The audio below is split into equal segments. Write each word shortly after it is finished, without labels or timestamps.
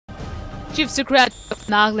Chief Secretary of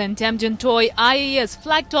Nagaland Temjen IAS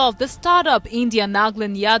flagged off the Startup India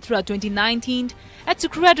Nagaland Yatra 2019 at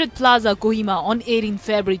Secretariat Plaza, Kohima on 18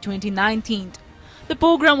 February 2019. The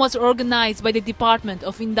program was organized by the Department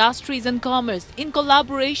of Industries and Commerce in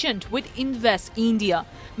collaboration with Invest India,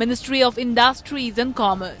 Ministry of Industries and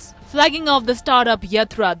Commerce. Flagging off the Startup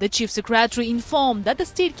Yatra, the Chief Secretary informed that the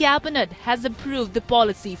State Cabinet has approved the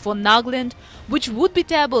policy for Nagaland, which would be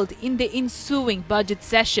tabled in the ensuing budget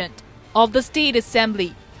session of the State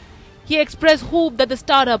Assembly. He expressed hope that the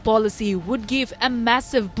startup policy would give a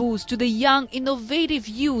massive boost to the young, innovative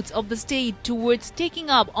youths of the state towards taking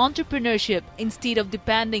up entrepreneurship instead of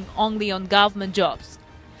depending only on government jobs.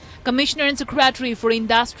 Commissioner and Secretary for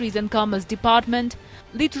Industries and Commerce Department,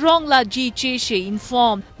 Litrongla G. Cheshe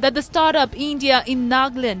informed that the Startup India in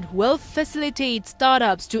Nagaland will facilitate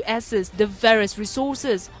startups to access the various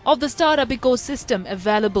resources of the startup ecosystem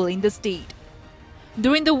available in the state.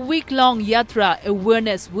 During the week-long Yatra,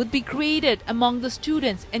 awareness would be created among the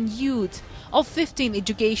students and youths of 15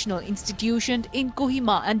 educational institutions in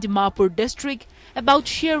Kohima and Dimapur district about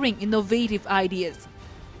sharing innovative ideas.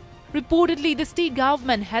 Reportedly, the state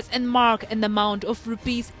government has earmarked an amount of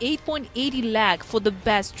Rs 8.80 lakh for the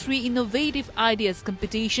best 3 innovative ideas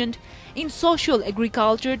competition in social,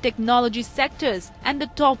 agriculture, technology sectors and the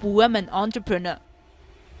top women entrepreneur.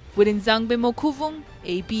 Within Zangbe Mokuvung,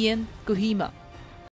 APN, Kohima.